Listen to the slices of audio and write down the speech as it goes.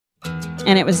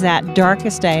And it was that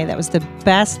darkest day that was the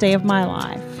best day of my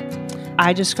life.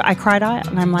 I cried out,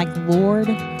 and I'm like, Lord,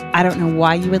 I don't know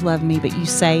why you would love me, but you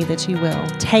say that you will.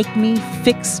 Take me,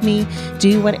 fix me,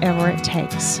 do whatever it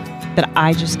takes. But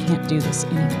I just can't do this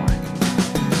anymore.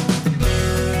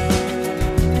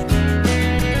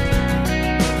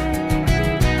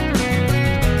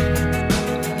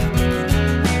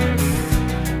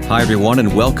 Hi, everyone,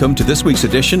 and welcome to this week's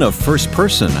edition of First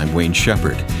Person. I'm Wayne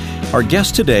Shepherd. Our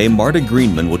guest today, Marta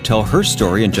Greenman, will tell her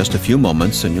story in just a few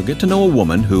moments, and you'll get to know a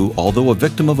woman who, although a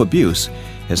victim of abuse,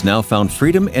 has now found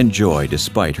freedom and joy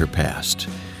despite her past.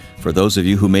 For those of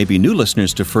you who may be new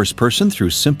listeners to First Person, through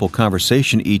simple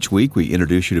conversation each week, we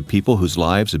introduce you to people whose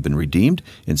lives have been redeemed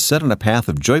and set on a path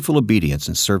of joyful obedience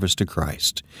and service to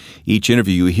Christ. Each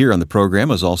interview you hear on the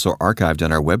program is also archived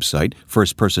on our website,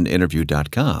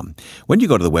 firstpersoninterview.com. When you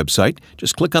go to the website,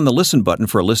 just click on the Listen button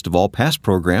for a list of all past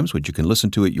programs, which you can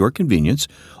listen to at your convenience,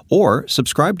 or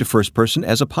subscribe to First Person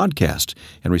as a podcast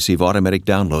and receive automatic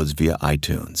downloads via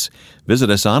iTunes. Visit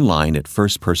us online at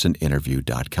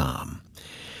firstpersoninterview.com.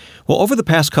 Well, over the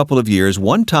past couple of years,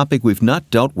 one topic we've not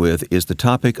dealt with is the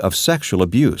topic of sexual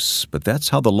abuse. But that's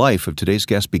how the life of today's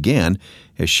guest began,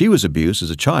 as she was abused as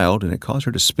a child, and it caused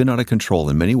her to spin out of control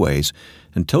in many ways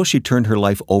until she turned her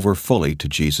life over fully to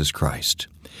Jesus Christ.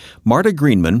 Marta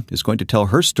Greenman is going to tell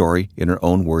her story in her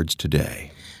own words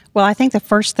today. Well, I think the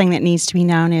first thing that needs to be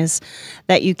known is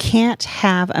that you can't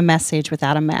have a message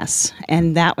without a mess.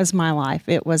 And that was my life.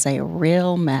 It was a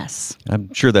real mess.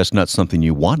 I'm sure that's not something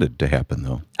you wanted to happen,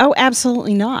 though. Oh,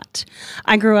 absolutely not.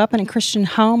 I grew up in a Christian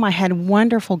home. I had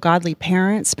wonderful, godly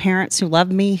parents who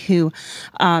loved me, who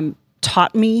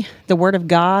taught me the Word of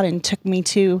God and took me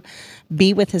to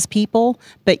be with His people.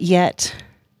 But yet,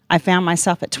 I found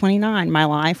myself at 29. My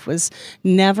life was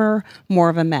never more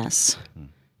of a mess.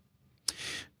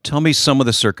 Tell me some of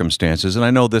the circumstances, and I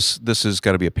know this has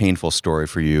got to be a painful story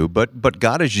for you, but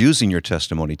God is using your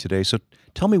testimony today, so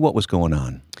tell me what was going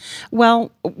on.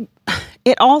 Well,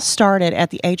 it all started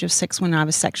at the age of 6 when I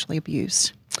was sexually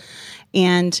abused.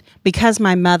 And because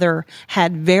my mother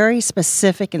had very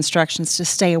specific instructions to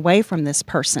stay away from this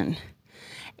person,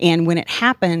 and when it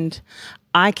happened,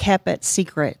 I kept it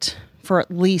secret for at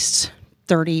least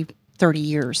 30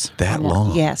 years. That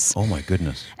long? Yes. Oh, my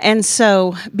goodness. And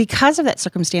so because of that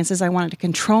circumstances, I wanted to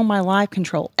control my life,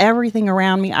 control everything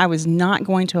around me. I was not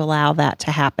going to allow that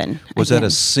to happen. Was that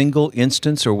a single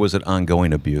instance, or was it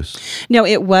ongoing abuse? No,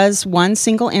 it was one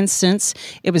single instance.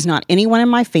 It was not anyone in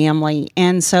my family.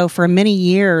 And so for many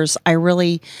years, I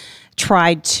really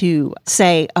tried to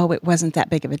say, oh, it wasn't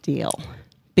that big of a deal,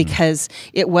 because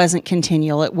it wasn't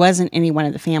continual. It wasn't anyone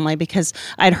in the family, because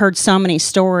I'd heard so many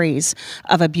stories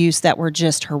of abuse that were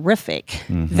just horrific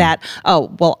that,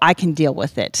 oh, well, I can deal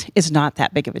with it. It's not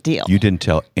that big of a deal. You didn't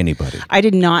tell anybody. I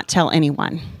did not tell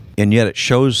anyone. And yet it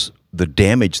shows the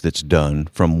damage that's done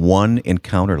from one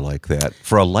encounter like that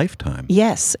for a lifetime.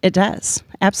 Yes, it does.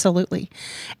 Absolutely.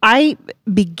 I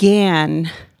began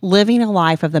living a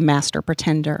life of the master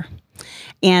pretender.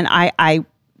 And I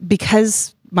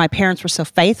because my parents were so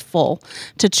faithful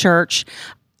to church,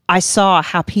 I saw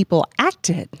how people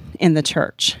acted in the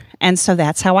church. And so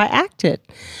that's how I acted.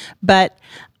 But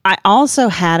I also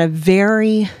had a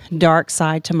very dark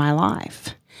side to my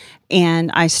life. And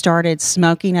I started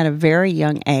smoking at a very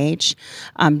young age,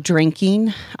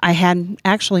 drinking. I had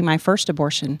actually my first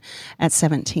abortion at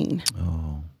 17.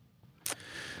 Oh.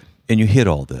 And you hid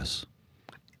all this?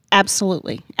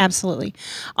 Absolutely. Absolutely.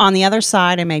 On the other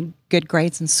side, I made good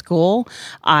grades in school.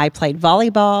 I played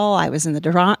volleyball. I was in the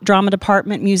drama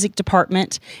department, music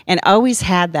department, and always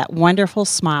had that wonderful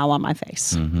smile on my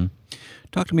face. Mm-hmm.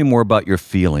 Talk to me more about your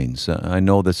feelings. I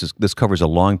know this covers a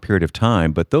long period of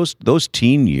time, but those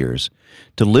teen years,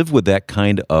 to live with that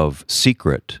kind of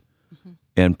secret,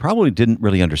 and probably didn't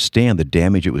really understand the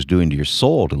damage it was doing to your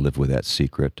soul to live with that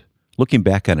secret. Looking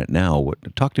back on it now,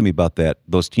 talk to me about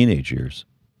those teenage years.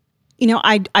 You know,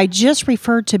 I just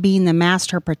referred to being the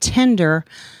master pretender,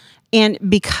 and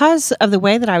because of the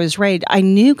way that I was raised, I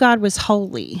knew God was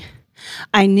holy.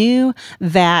 I knew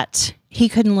that He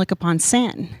couldn't look upon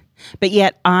sin, but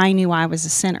yet I knew I was a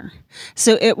sinner.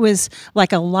 So it was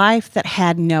like a life that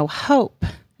had no hope,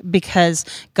 because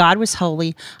God was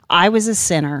holy, I was a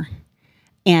sinner,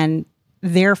 and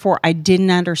therefore I didn't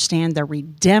understand the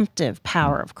redemptive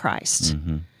power of Christ.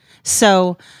 Mm-hmm.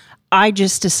 So I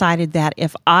just decided that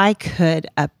if I could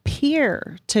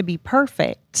appear to be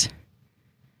perfect,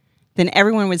 then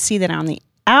everyone would see that on the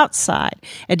outside.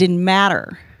 It didn't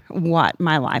matter what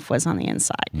my life was on the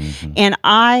inside. And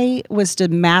I was the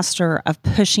master of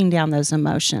pushing down those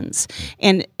emotions.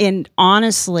 And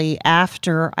honestly,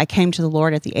 after I came to the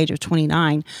Lord at the age of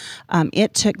 29,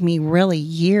 it took me really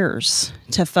years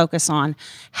to focus on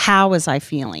how was I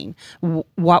feeling,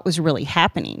 what was really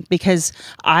happening, because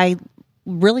I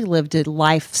really lived a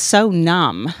life so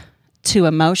numb to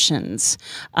emotions.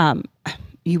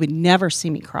 You would never see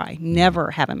me cry,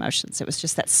 never have emotions. It was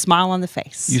just that smile on the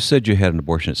face. You said you had an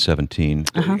abortion at 17.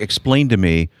 Explain to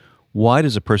me, why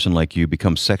does a person like you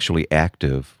become sexually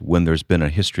active when there's been a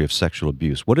history of sexual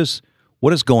abuse? What is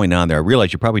going on there? I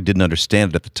realize you probably didn't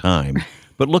understand it at the time,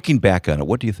 but looking back on it,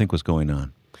 what do you think was going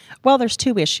on? Well, there's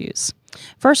two issues.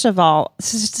 First of all,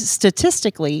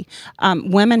 statistically,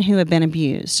 women who have been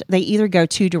abused, they either go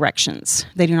two directions.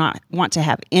 They do not want to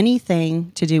have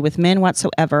anything to do with men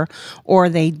whatsoever, or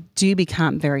they do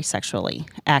become very sexually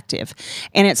active.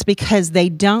 And it's because they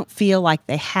don't feel like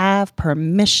they have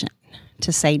permission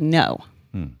to say no.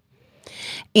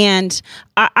 And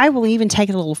I will even take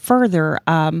it a little further.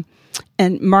 And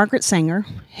Margaret Sanger,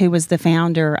 who was the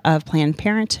founder of Planned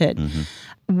Parenthood,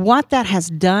 what that has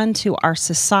done to our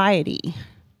society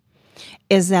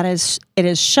is that it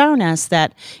has shown us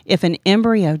that if an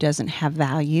embryo doesn't have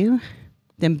value,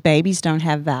 then babies don't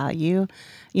have value.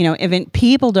 If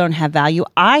people don't have value,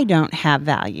 I don't have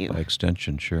value. By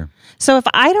extension, sure. So if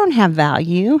I don't have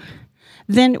value,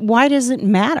 then why does it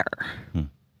matter?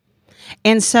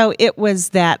 And so it was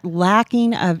that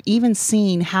lacking of even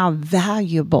seeing how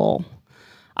valuable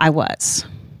I was.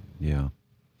 Yeah.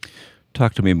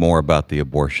 Talk to me more about the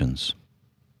abortions.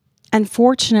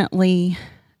 Unfortunately,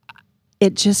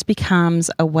 it just becomes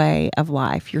a way of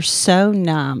life. You're so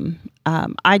numb.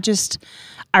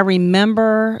 I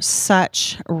remember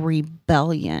such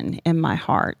rebellion in my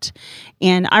heart.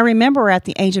 And I remember at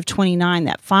the age of 29,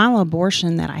 that final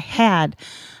abortion that I had,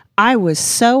 I was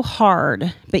so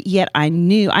hard, but yet I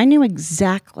knew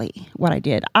exactly what I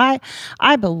did. I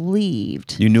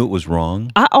believed. You knew it was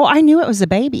wrong? I knew it was a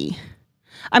baby.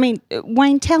 I mean,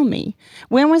 Wayne, tell me,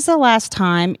 when was the last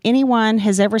time anyone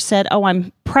has ever said, "Oh,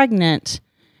 I'm pregnant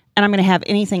and I'm going to have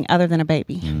anything other than a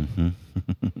baby"?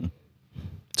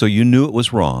 So you knew it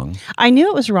was wrong. I knew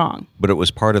it was wrong. But it was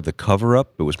part of the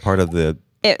cover-up? It was part of the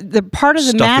part of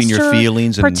the stuffing master your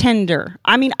feelings and pretender.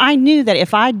 I mean, I knew that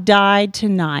if I died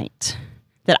tonight,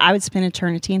 that I would spend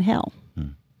eternity in hell.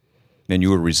 And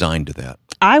you were resigned to that.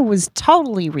 I was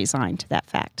totally resigned to that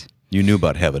fact. You knew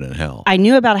about heaven and hell. I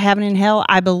knew about heaven and hell.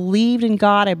 I believed in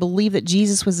God. I believed that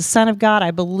Jesus was the Son of God.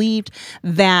 I believed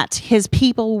that his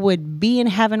people would be in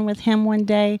heaven with him one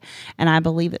day. And I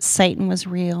believed that Satan was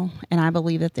real. And I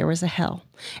believed that there was a hell.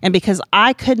 And because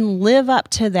I couldn't live up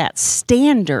to that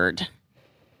standard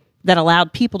that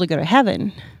allowed people to go to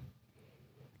heaven,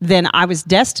 then I was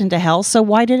destined to hell. So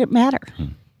why did it matter?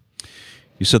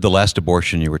 You said the last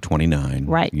abortion, you were 29.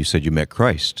 Right. You said you met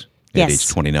Christ at Yes. age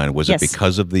 29. Was Yes. it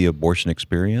because of the abortion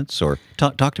experience? Or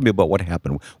talk to me about what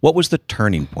happened. What was the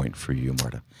turning point for you,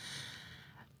 Marta?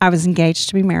 I was engaged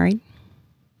to be married,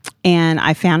 and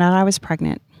I found out I was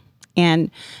pregnant.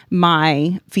 And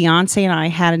my fiance and I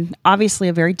had obviously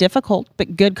a very difficult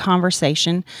but good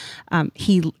conversation.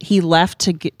 He left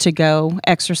to go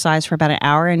exercise for about an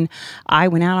hour, and I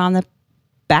went out on the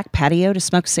back patio to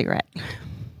smoke a cigarette.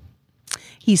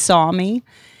 He saw me.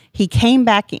 He came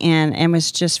back in and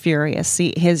was just furious.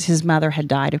 His mother had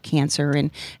died of cancer and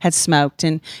had smoked.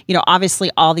 And, obviously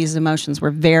all these emotions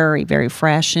were very, very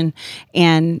fresh.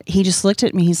 And he just looked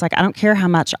at me. He's like, "I don't care how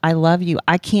much I love you.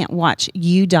 I can't watch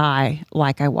you die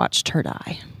like I watched her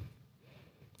die."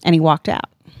 And he walked out.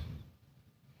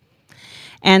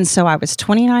 And so I was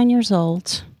 29 years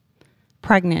old,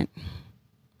 pregnant,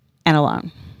 and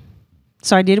alone.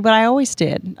 So I did what I always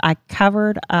did. I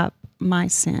covered up my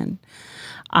sin.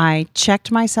 I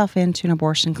checked myself into an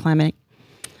abortion clinic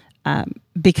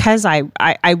because I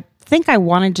think I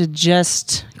wanted to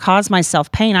just cause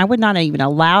myself pain. I would not even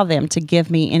allow them to give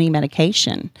me any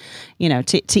medication,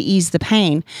 to ease the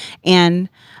pain. And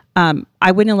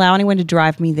I wouldn't allow anyone to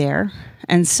drive me there.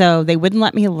 And so they wouldn't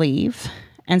let me leave.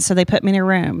 And so they put me in a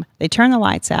room. They turned the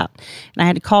lights out, and I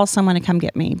had to call someone to come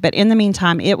get me. But in the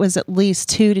meantime, it was at least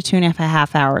 2 to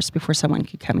 2.5 hours before someone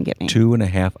could come and get me.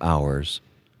 2.5 hours.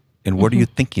 And what are you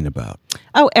thinking about?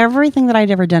 Oh, everything that I'd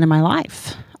ever done in my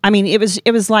life. I mean, it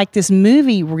was like this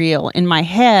movie reel in my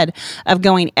head of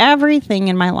going everything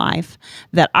in my life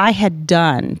that I had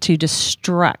done to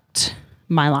destruct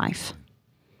my life.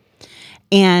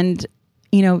 And,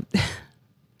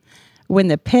 when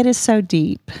the pit is so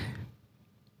deep,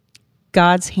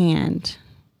 God's hand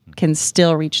can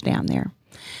still reach down there.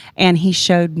 And he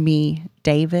showed me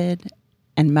David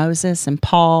and Moses and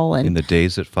Paul. And In the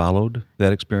days that followed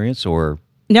that experience, or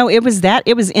no, it was in that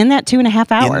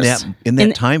 2.5 hours. in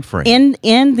that time frame,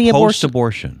 in the abortion.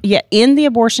 Post-abortion. Yeah, in the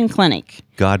abortion clinic.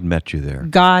 God met you there.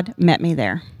 God met me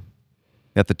there.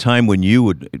 At the time when you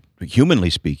would, humanly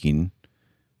speaking,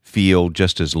 feel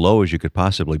just as low as you could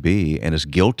possibly be and as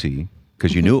guilty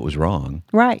because you knew it was wrong.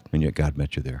 Right. And yet God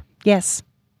met you there. Yes.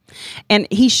 And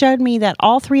he showed me that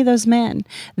all three of those men,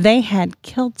 they had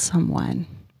killed someone,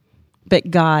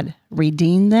 but God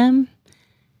redeemed them.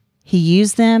 He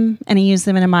used them, and he used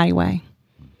them in a mighty way.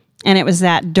 And it was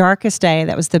that darkest day,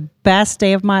 that was the best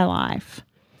day of my life,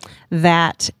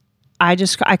 that I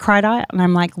cried out, and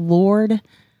I'm like, Lord,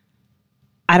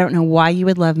 I don't know why you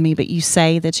would love me, but you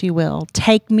say that you will.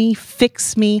 Take me,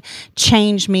 fix me,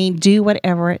 change me, do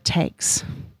whatever it takes.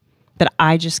 But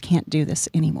I just can't do this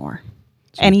anymore.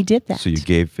 And he did that. So you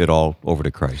gave it all over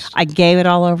to Christ. I gave it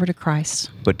all over to Christ.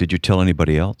 But did you tell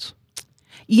anybody else?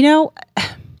 You know,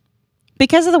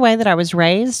 because of the way that I was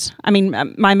raised, I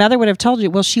mean, my mother would have told you,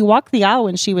 well, she walked the aisle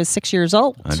when she was 6 years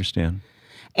old. I understand.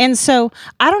 And so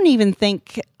I don't even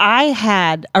think I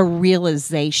had a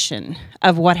realization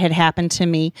of what had happened to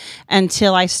me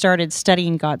until I started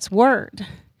studying God's Word.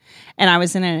 And I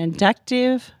was in an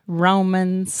inductive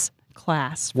Romans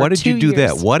class for Why did 2 you do years.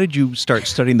 that? Why did you start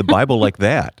studying the Bible like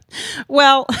that?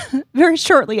 Well, very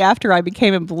shortly after I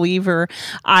became a believer,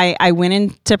 I went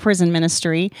into prison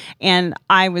ministry, and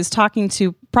I was talking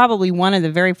to probably one of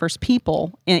the very first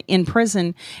people in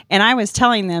prison, and I was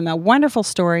telling them a wonderful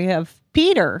story of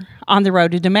Peter on the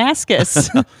road to Damascus.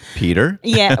 Peter?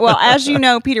 Yeah, well, as you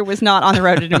know, Peter was not on the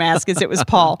road to Damascus. It was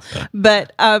Paul.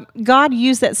 But God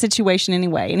used that situation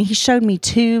anyway, and he showed me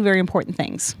two very important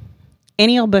things.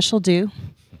 Any old bush will do.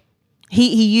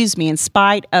 He used me in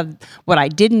spite of what I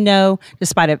didn't know,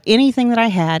 despite of anything that I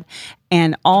had,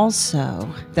 and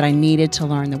also that I needed to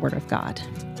learn the Word of God.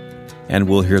 And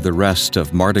we'll hear the rest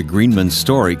of Marta Greenman's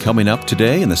story coming up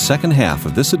today in the second half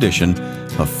of this edition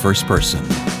of First Person.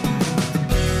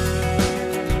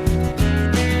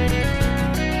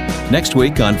 Next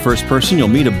week on First Person, you'll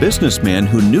meet a businessman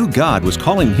who knew God was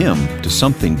calling him to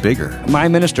something bigger. My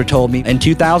minister told me in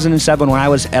 2007, when I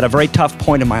was at a very tough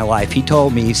point in my life, he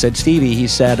told me, he said, Stevie, he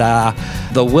said,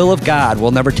 the will of God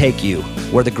will never take you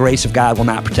where the grace of God will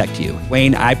not protect you.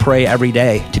 Wayne, I pray every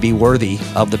day to be worthy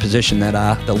of the position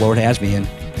that the Lord has me in.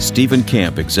 Stephen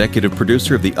Camp, executive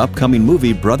producer of the upcoming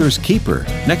movie Brother's Keeper,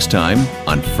 next time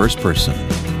on First Person.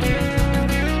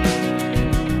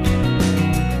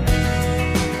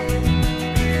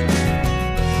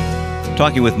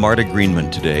 Talking with Marta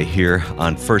Greenman today here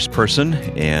on First Person,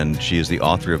 and she is the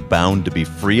author of Bound to be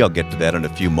Free. I'll get to that in a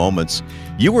few moments.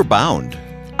 You were bound.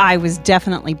 I was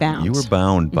definitely bound. You were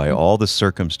bound by all the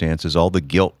circumstances, all the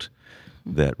guilt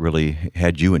that really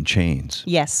had you in chains.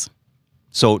 Yes.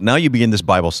 So now you begin this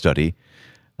Bible study.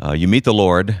 You meet the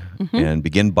Lord and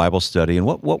begin Bible study. And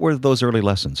what were those early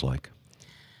lessons like?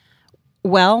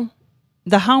 Well,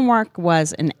 the homework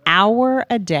was an hour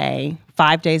a day,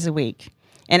 5 days a week.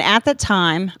 And at the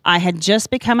time, I had just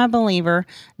become a believer,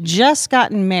 just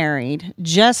gotten married,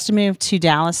 just moved to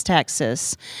Dallas,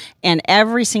 Texas, and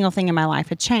every single thing in my life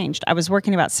had changed. I was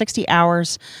working about 60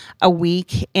 hours a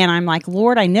week, and I'm like,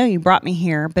 Lord, I know you brought me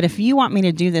here, but if you want me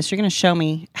to do this, you're going to show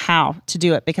me how to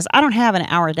do it, because I don't have an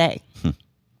hour a day.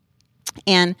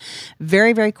 And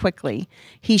very, very quickly,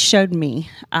 he showed me,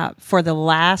 for the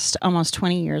last almost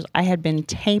 20 years, I had been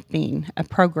taping a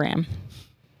program.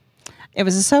 It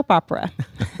was a soap opera.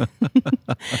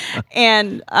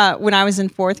 And when I was in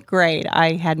fourth grade,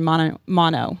 I had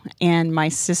mono, and my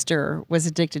sister was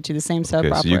addicted to the same soap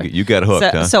opera. So you got hooked,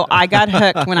 huh? So I got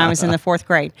hooked when I was in the fourth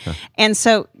grade. And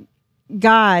so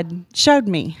God showed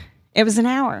me. It was an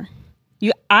hour.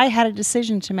 I had a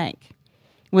decision to make.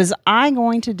 Was I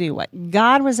going to do what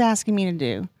God was asking me to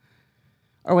do,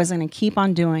 or was I going to keep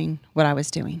on doing what I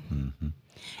was doing? Mm-hmm.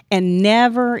 And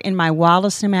never in my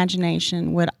wildest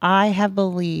imagination would I have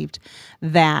believed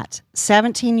that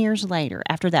 17 years later,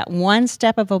 after that one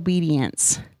step of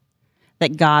obedience,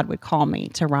 that God would call me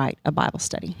to write a Bible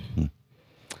study.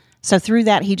 So through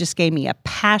that, he just gave me a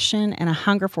passion and a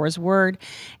hunger for his word.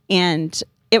 And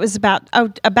it was about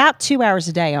 2 hours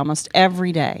a day, almost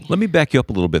every day. Let me back you up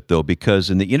a little bit, though, because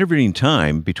in the intervening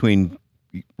time between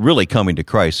really coming to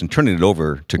Christ and turning it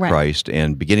over to Christ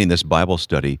and beginning this Bible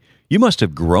study, you must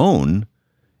have grown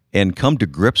and come to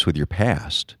grips with your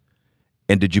past.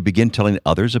 And did you begin telling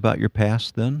others about your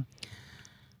past then?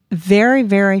 Very,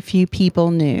 very few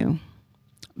people knew.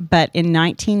 But in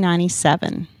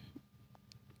 1997,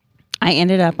 I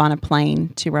ended up on a plane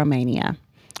to Romania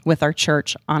with our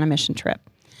church on a mission trip.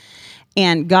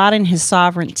 And God in his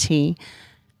sovereignty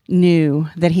knew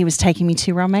that he was taking me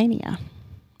to Romania,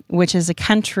 which is a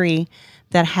country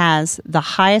that has the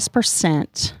highest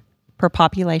percent per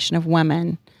population of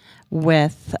women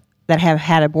that have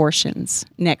had abortions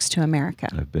next to America.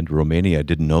 I've been to Romania. I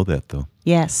didn't know that, though.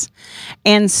 Yes.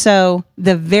 And so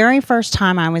the very first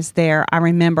time I was there, I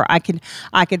remember I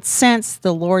could sense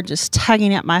the Lord just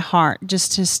tugging at my heart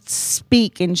just to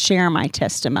speak and share my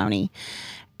testimony.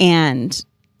 And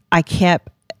I kept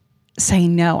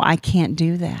saying, no, I can't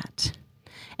do that.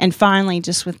 And finally,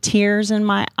 just with tears in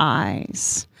my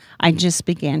eyes, I just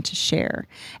began to share.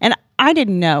 And I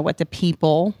didn't know what the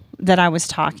people that I was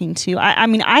talking to, I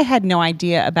mean, I had no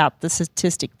idea about the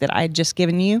statistic that I had just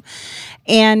given you.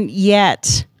 And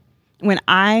yet, when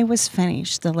I was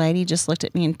finished, the lady just looked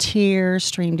at me and tears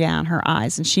streamed down her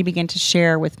eyes. And she began to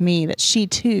share with me that she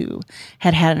too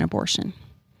had had an abortion.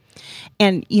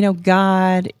 And, you know,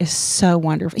 God is so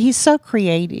wonderful. He's so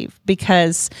creative,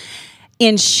 because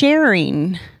in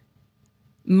sharing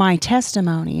my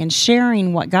testimony and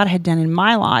sharing what God had done in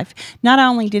my life, not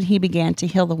only did he begin to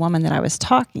heal the woman that I was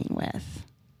talking with,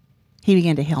 he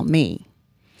began to heal me.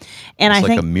 And It's I think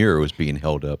like a mirror was being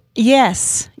held up.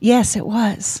 Yes, it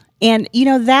was. And, you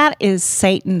know, that is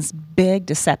Satan's big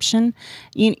deception.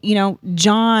 You know,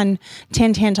 John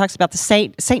 10:10 talks about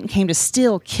Satan came to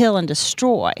steal, kill, and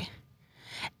destroy.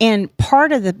 And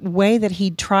part of the way that he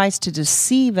tries to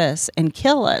deceive us and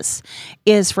kill us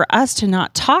is for us to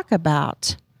not talk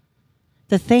about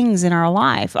the things in our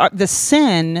life, the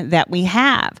sin that we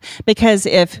have. Because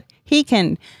if he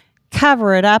can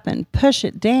cover it up and push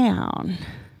it down,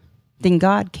 then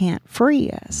God can't free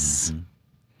us. Mm-hmm.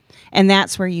 And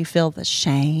that's where you feel the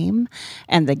shame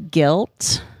and the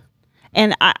guilt.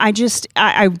 And I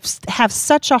have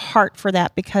such a heart for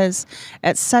that, because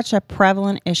it's such a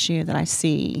prevalent issue that I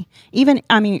see,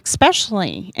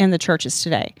 especially in the churches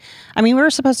today. I mean, we're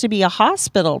supposed to be a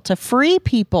hospital to free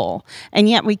people, and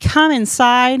yet we come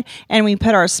inside and we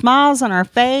put our smiles on our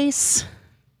face.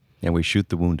 And we shoot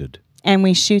the wounded.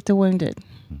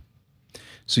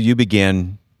 So you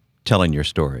began telling your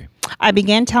story. I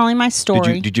began telling my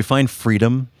story. Did you find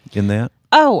freedom in that?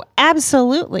 Oh,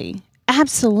 absolutely.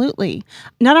 Absolutely.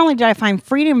 Not only did I find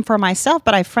freedom for myself,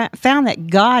 but I found that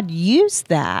God used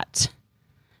that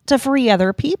to free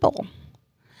other people.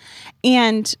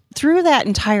 And through that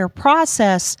entire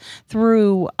process,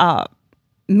 through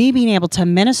me being able to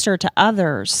minister to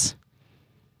others,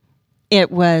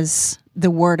 it was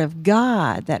the Word of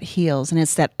God that heals, and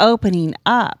it's that opening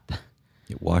up.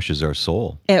 It washes our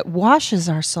soul.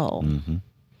 Mm-hmm.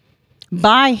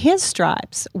 By His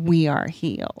stripes, we are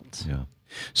healed. Yeah.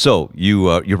 So you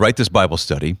write this Bible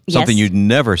study, something you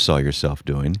never saw yourself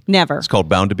doing. Never. It's called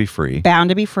Bound to be Free. Bound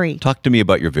to be Free. Talk to me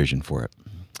about your vision for it.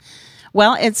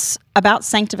 Well, it's about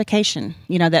sanctification,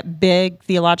 you know, that big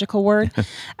theological word.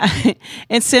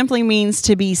 It simply means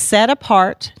to be set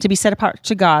apart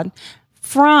to God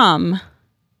from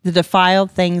the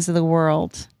defiled things of the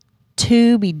world,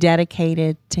 to be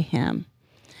dedicated to Him.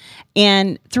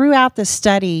 And throughout the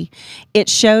study, it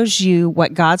shows you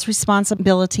what God's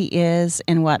responsibility is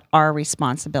and what our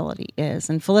responsibility is.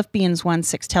 And Philippians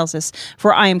 1:6 tells us,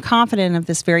 "For I am confident of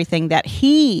this very thing, that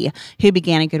He who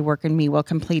began a good work in me will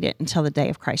complete it until the day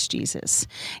of Christ Jesus."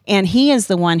 And He is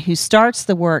the one who starts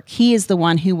the work. He is the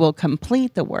one who will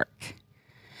complete the work.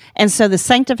 And so the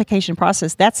sanctification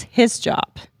process, that's His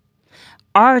job.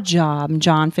 Our job,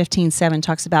 John 15:7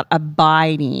 talks about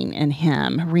abiding in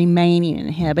Him, remaining in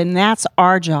Him, and that's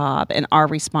our job and our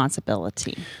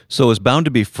responsibility. So is Bound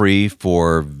to be Free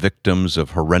for victims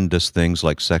of horrendous things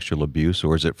like sexual abuse,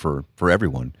 or is it for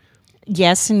everyone?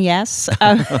 Yes and yes.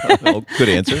 Good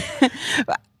answer.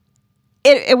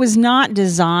 It was not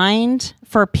designed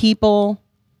for people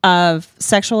of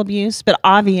sexual abuse, but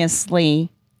obviously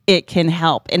it can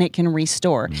help and it can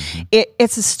restore. Mm-hmm.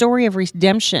 It's a story of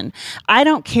redemption. I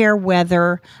don't care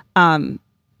whether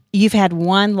you've had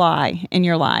one lie in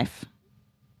your life.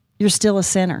 You're still a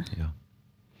sinner. Yeah.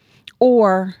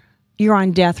 Or you're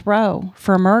on death row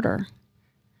for murder.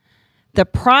 The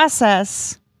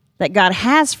process that God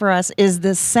has for us is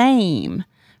the same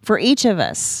for each of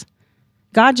us.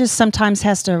 God just sometimes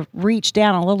has to reach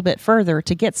down a little bit further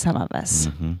to get some of us.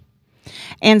 Mm-hmm.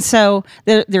 And so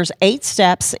there's 8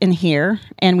 steps in here,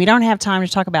 and we don't have time to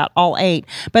talk about all 8.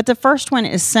 But the first one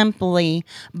is simply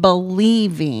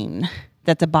believing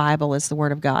that the Bible is the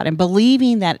Word of God and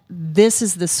believing that this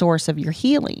is the source of your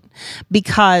healing,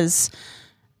 because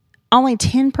only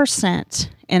 10%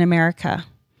 in America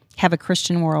have a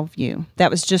Christian worldview.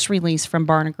 That was just released from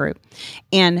Barna Group.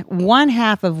 And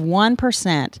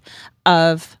 0.5%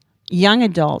 of young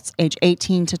adults age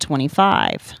 18 to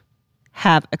 25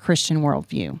 have a Christian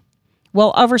worldview.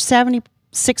 Well, over 76%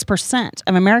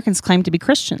 of Americans claim to be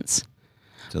Christians.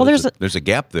 So well, there's a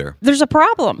gap there. There's a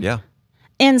problem. Yeah.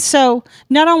 And so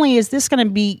not only is this going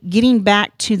to be getting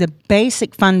back to the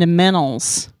basic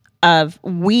fundamentals of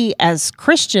we as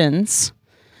Christians,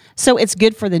 so it's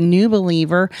good for the new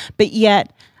believer, but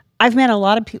yet I've met a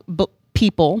lot of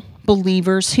people,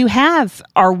 believers, who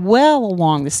are well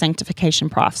along the sanctification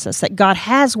process, that God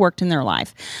has worked in their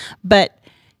life. But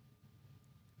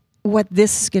what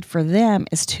this is good for them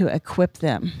is to equip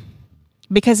them.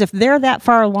 Because if they're that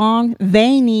far along,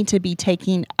 they need to be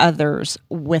taking others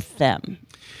with them.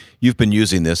 You've been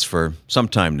using this for some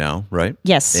time now, right?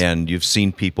 Yes. And you've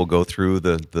seen people go through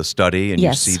the study, and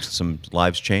Yes. you've seen some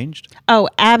lives changed? Oh,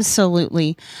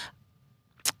 absolutely.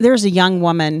 There's a young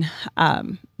woman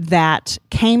that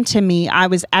came to me. I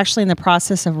was actually in the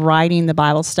process of writing the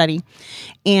Bible study,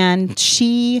 and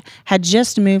she had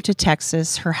just moved to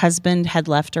Texas. Her husband had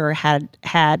left her,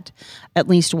 had at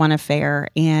least one affair,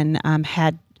 and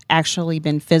had actually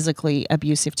been physically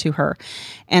abusive to her.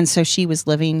 And so she was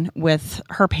living with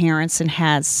her parents and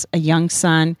has a young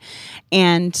son.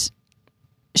 And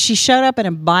she showed up in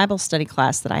a Bible study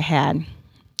class that I had,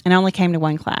 and I only came to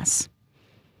one class.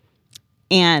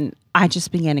 And I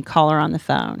just began to call her on the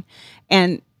phone.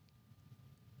 And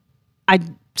I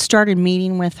started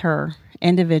meeting with her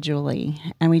individually,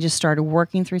 and we just started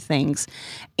working through things.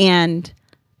 And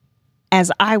as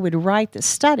I would write the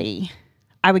study,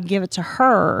 I would give it to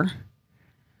her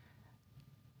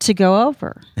to go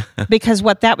over. Because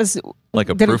what that was... Like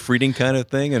a proofreading kind of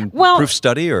thing, and Well, proof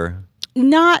study, or...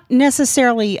 Not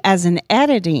necessarily as an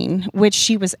editing, which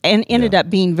she was and ended up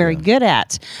being very good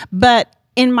at, but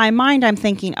in my mind, I'm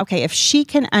thinking, okay, if she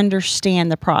can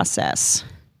understand the process,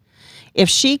 if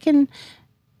she can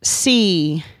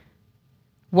see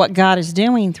what God is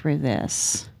doing through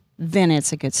this, then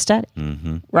it's a good study,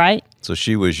 right? So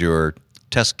she was your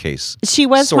test case. She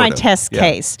was sort my of. test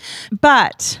case.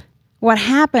 But what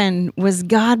happened was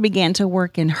God began to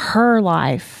work in her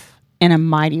life in a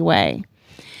mighty way.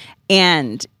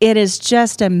 And it is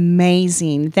just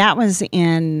amazing. That was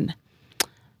in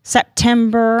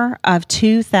September of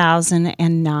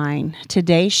 2009.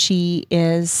 Today she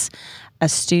is a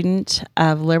student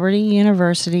of Liberty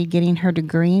University getting her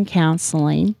degree in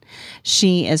counseling.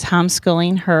 She is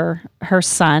homeschooling her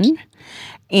son,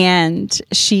 and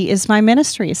she is my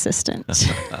ministry assistant.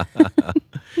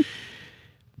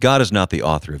 God is not the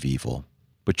author of evil,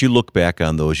 but you look back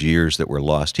on those years that were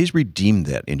lost. He's redeemed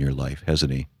that in your life,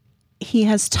 hasn't he? He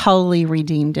has totally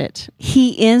redeemed it.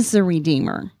 He is the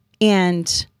Redeemer.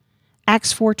 And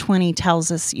Acts 4:20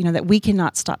 tells us, that we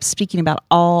cannot stop speaking about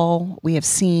all we have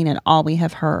seen and all we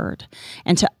have heard.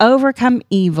 And to overcome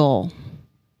evil,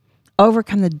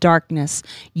 overcome the darkness,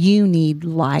 you need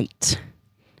light.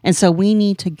 And so we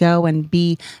need to go and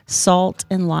be salt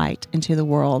and light into the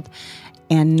world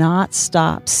and not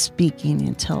stop speaking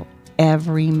until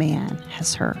every man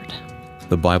has heard.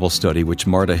 The Bible study, which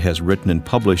Marta has written and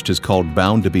published, is called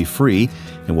Bound to be Free,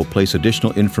 and we'll place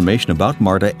additional information about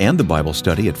Marta and the Bible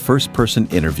study at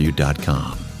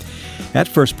firstpersoninterview.com. At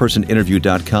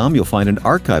firstpersoninterview.com, you'll find an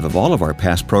archive of all of our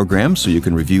past programs so you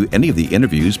can review any of the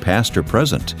interviews, past or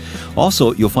present.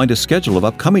 Also, you'll find a schedule of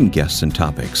upcoming guests and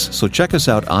topics, so check us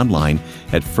out online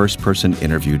at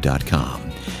firstpersoninterview.com.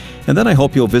 And then I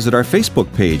hope you'll visit our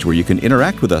Facebook page where you can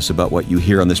interact with us about what you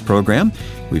hear on this program.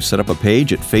 We've set up a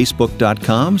page at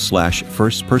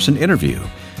facebook.com/firstpersoninterview.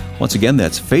 Once again,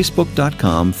 that's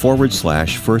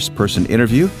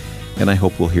facebook.com/firstpersoninterview, and I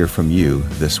hope we'll hear from you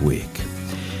this week.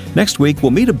 Next week, we'll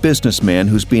meet a businessman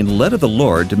who's being led of the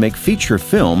Lord to make feature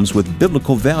films with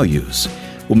biblical values.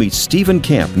 We'll meet Stephen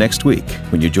Camp next week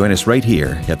when you join us right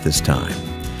here at this time.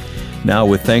 Now,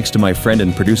 with thanks to my friend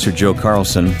and producer Joe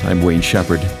Carlson, I'm Wayne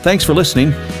Shepherd. Thanks for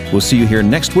listening. We'll see you here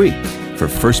next week for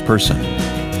First Person.